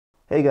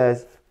Hey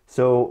guys,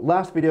 so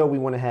last video we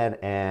went ahead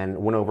and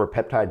went over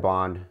peptide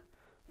bond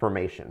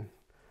formation.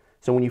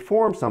 So when you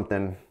form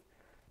something,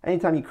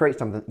 anytime you create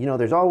something,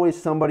 there's always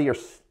somebody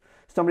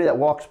that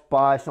walks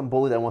by, some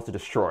bully that wants to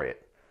destroy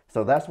it.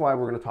 So that's why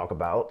we're going to talk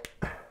about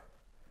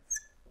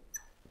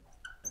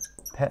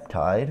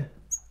peptide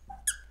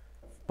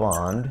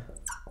bond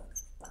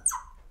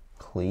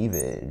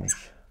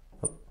cleavage,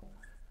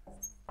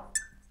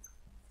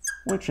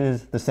 which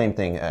is the same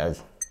thing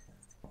as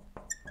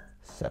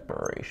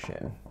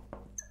separation.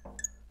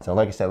 So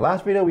like I said,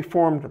 last video we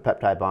formed a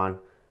peptide bond.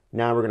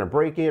 Now we're going to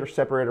break it or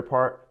separate it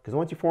apart, because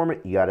once you form it,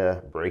 you got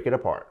to break it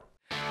apart.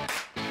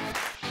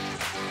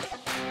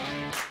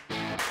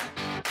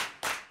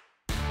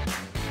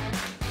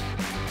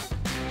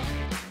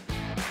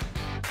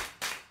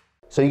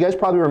 So you guys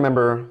probably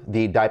remember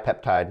the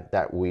dipeptide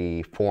that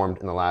we formed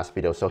in the last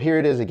video. So here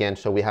it is again.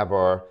 So we have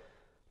our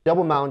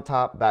double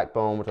mountaintop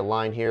backbone with a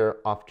line here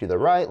off to the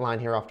right, line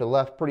here off to the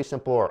left. Pretty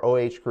simple. Our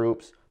OH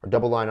groups, our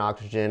double line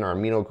oxygen, our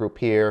amino group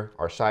here,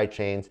 our side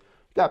chains.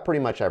 We got pretty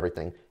much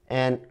everything.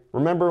 And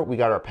remember, we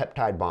got our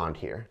peptide bond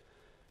here.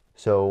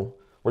 So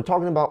we're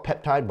talking about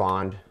peptide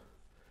bond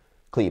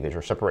cleavage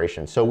or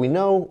separation. So we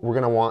know we're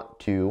going to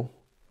want to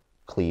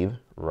cleave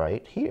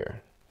right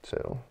here.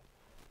 So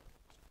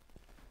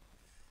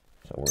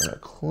we're going to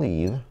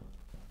cleave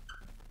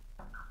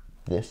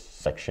this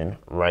section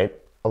right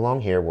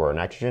along here where our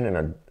nitrogen and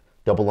our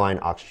double line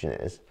oxygen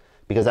is,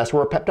 because that's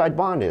where a peptide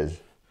bond is.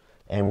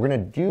 And we're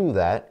going to do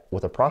that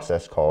with a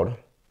process called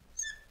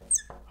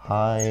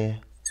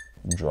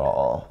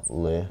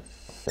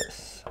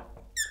hydrolysis.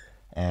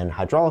 And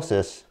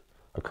hydrolysis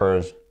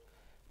occurs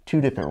two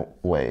different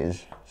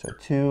ways. So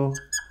two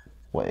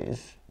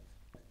ways.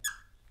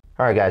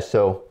 All right, guys,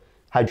 so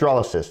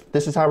hydrolysis.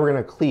 This is how we're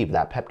going to cleave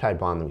that peptide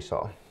bond that we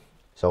saw.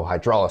 So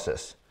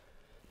hydrolysis.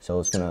 So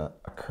it's going to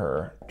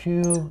occur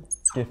two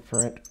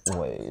different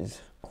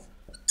ways.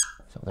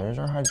 So there's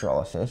our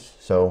hydrolysis.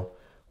 So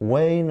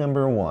way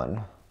number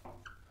one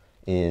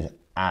is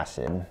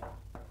acid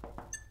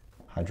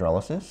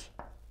hydrolysis.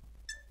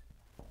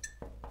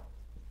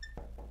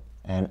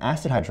 And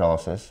acid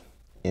hydrolysis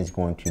is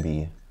going to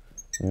be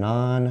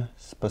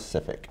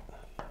non-specific.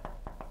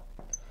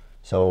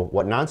 So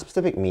what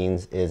non-specific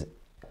means is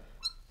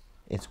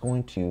it's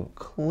going to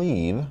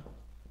cleave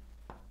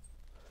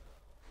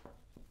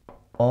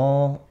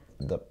all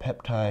the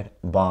peptide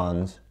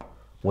bonds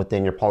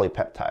within your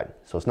polypeptide.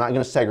 So it's not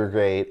going to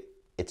segregate,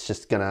 it's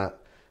just going to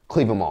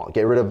cleave them all,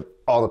 get rid of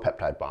all the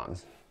peptide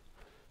bonds.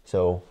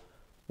 So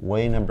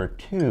way number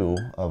two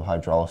of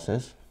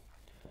hydrolysis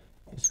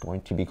is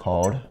going to be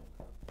called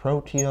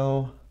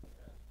proteolysis.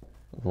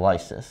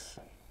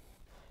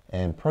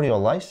 And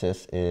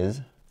proteolysis is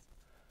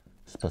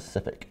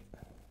specific.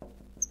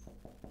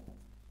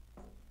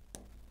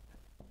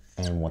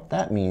 And what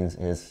that means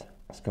is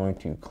it's going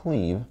to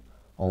cleave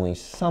only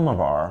some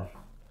of our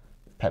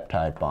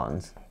peptide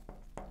bonds.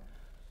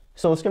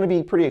 So it's going to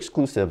be pretty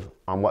exclusive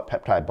on what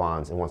peptide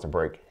bonds it wants to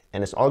break.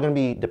 And it's all going to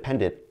be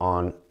dependent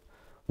on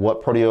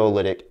what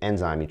proteolytic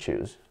enzyme you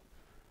choose.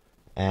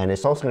 And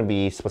it's also going to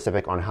be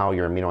specific on how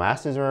your amino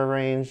acids are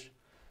arranged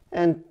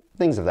and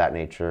things of that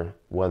nature,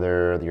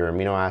 whether your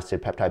amino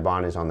acid peptide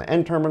bond is on the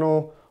N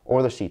terminal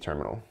or the C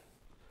terminal.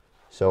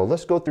 So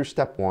let's go through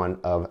step one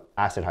of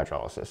acid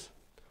hydrolysis.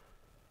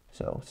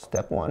 So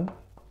step one,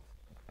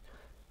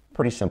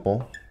 pretty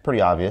simple,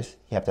 pretty obvious.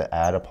 You have to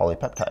add a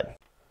polypeptide.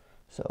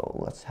 So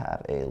let's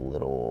have a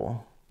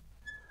little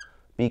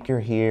beaker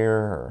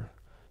here, or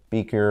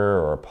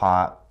a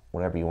pot,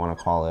 whatever you want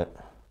to call it.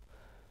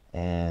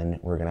 And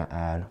we're going to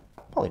add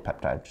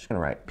polypeptide. Just going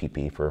to write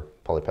PP for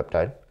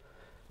polypeptide.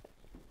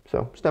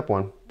 So step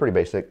one, pretty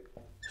basic.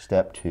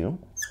 Step two,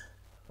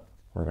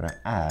 we're going to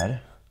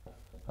add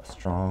a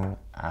strong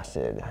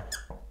acid.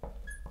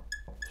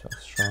 So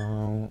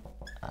strong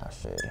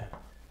acid.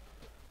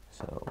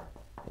 So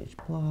H+,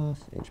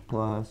 H+,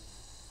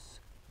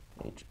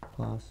 H+.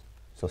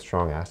 So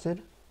strong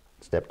acid,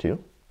 step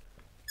two.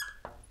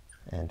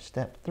 And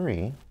step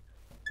three,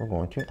 we're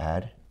going to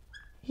add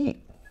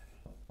heat.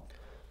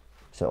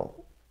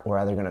 So we're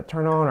either going to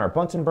turn on our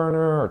Bunsen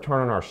burner or turn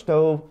on our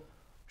stove. We're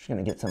just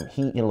going to get some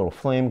heat, get a little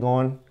flame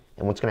going.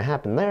 And what's going to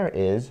happen there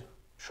is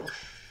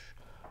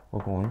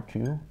we're going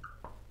to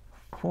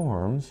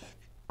form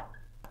a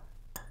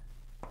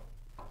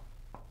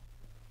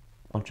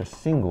bunch of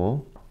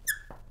single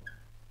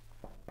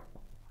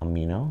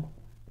amino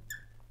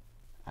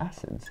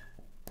acids.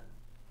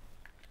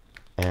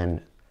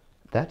 And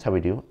that's how we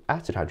do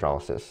acid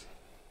hydrolysis.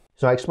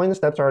 So I explained the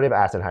steps already of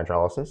acid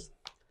hydrolysis.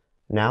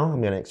 Now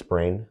I'm going to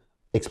explain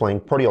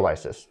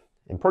proteolysis.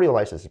 And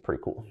proteolysis is pretty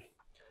cool.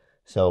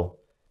 So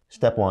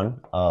step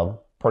one of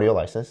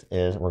proteolysis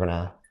is we're going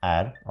to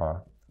add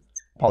our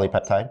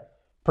polypeptide.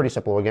 Pretty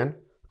simple again.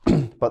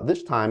 But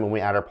this time when we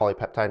add our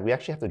polypeptide, we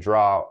actually have to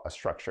draw a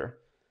structure,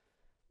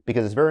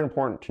 because it's very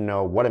important to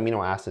know what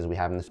amino acids we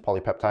have in this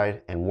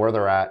polypeptide and where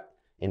they're at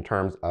in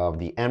terms of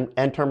the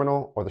N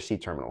terminal or the C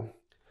terminal.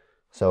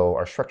 So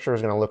our structure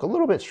is going to look a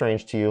little bit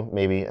strange to you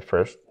maybe at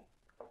first.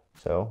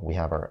 So we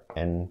have our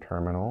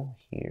N-terminal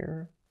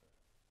here,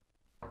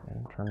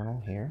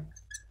 N-terminal here.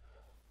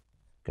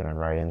 Gonna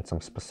write in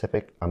some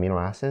specific amino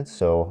acids.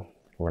 So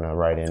we're gonna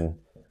write in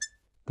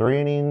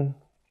threonine,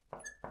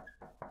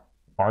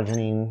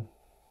 arginine,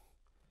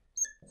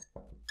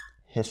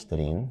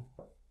 histidine,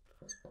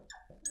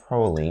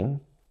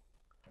 proline,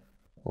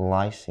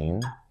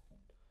 lysine,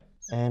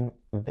 and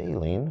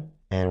valine.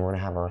 And we're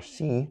gonna have our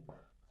C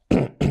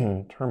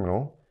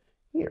terminal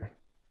here.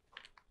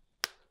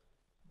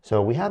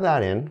 So we have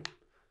that in.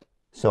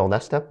 So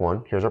that's step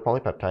one. Here's our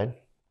polypeptide.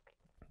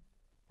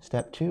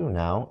 Step two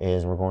now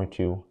is we're going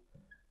to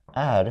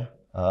add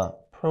a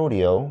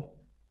proteolytic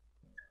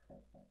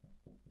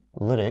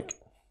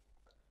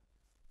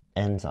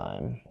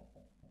enzyme.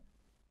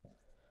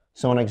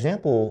 So an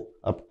example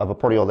of a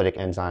proteolytic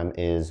enzyme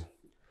is,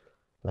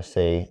 let's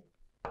say,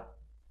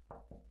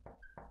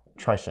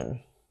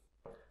 trypsin.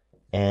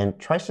 And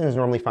trypsin is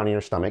normally found in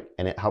your stomach,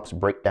 and it helps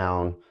break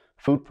down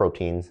food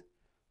proteins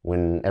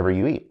whenever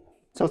you eat.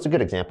 So it's a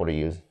good example to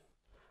use.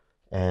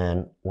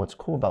 And what's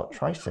cool about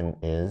trypsin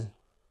is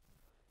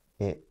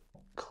it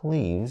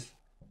cleaves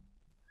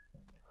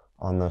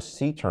on the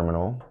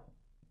C-terminal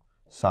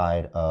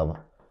side of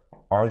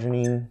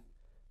arginine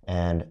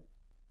and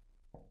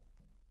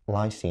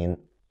lysine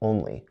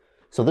only.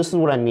 So this is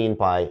what I mean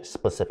by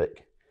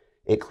specific.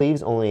 It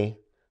cleaves only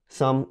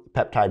some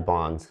peptide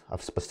bonds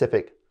of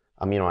specific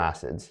amino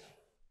acids.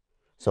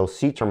 So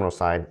C-terminal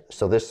side,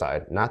 so this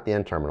side, not the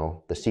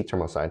N-terminal, the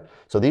C-terminal side.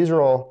 So these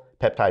are all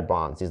peptide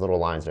bonds, these little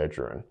lines that I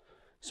drew in.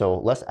 So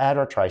let's add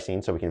our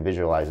trypsin so we can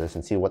visualize this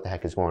and see what the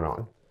heck is going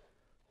on.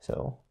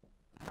 So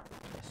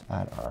let's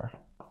add our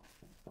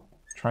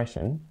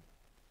trypsin.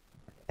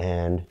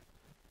 And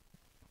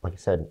like I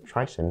said,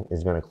 trypsin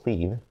is going to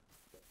cleave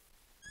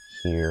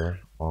here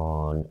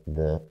on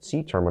the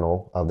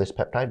C-terminal of this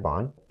peptide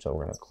bond. So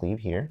we're going to cleave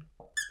here.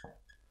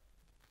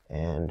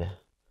 And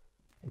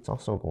it's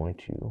also going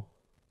to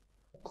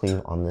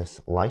cleave on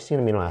this lysine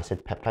amino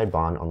acid peptide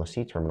bond on the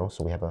C-terminal.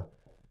 So we have a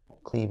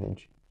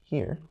cleavage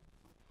here.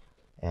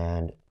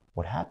 And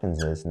what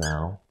happens is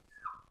now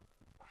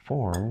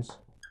forms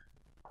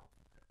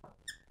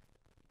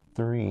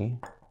 3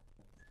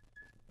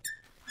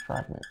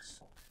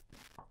 fragments.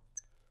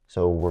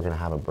 So we're going to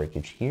have a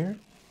breakage here,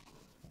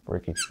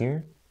 breakage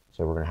here.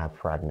 So we're going to have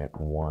fragment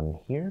 1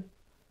 here,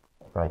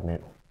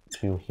 fragment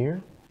 2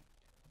 here,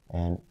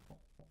 and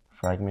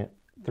fragment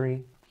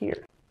 3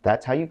 here.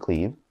 That's how you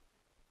cleave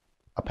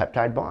a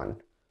peptide bond.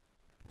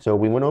 So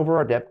we went over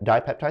our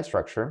dipeptide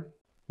structure.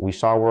 We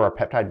saw where our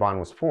peptide bond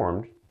was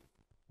formed.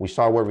 We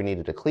saw where we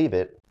needed to cleave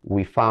it.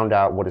 We found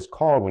out what is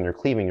called when you're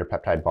cleaving your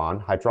peptide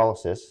bond,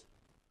 hydrolysis.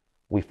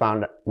 We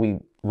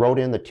wrote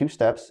in the 2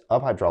 steps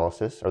of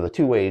hydrolysis, or the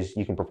 2 ways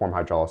you can perform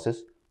hydrolysis,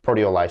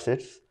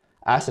 proteolysis,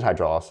 acid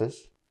hydrolysis.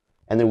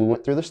 And then we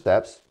went through the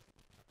steps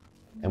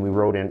and we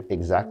wrote in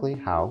exactly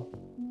how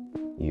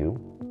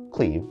you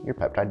cleave your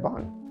peptide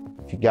bond.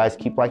 If you guys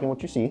keep liking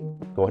what you see,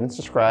 go ahead and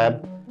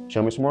subscribe,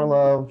 show me some more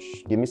love,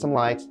 give me some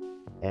likes,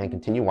 and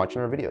continue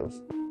watching our videos.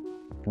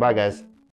 Goodbye, guys.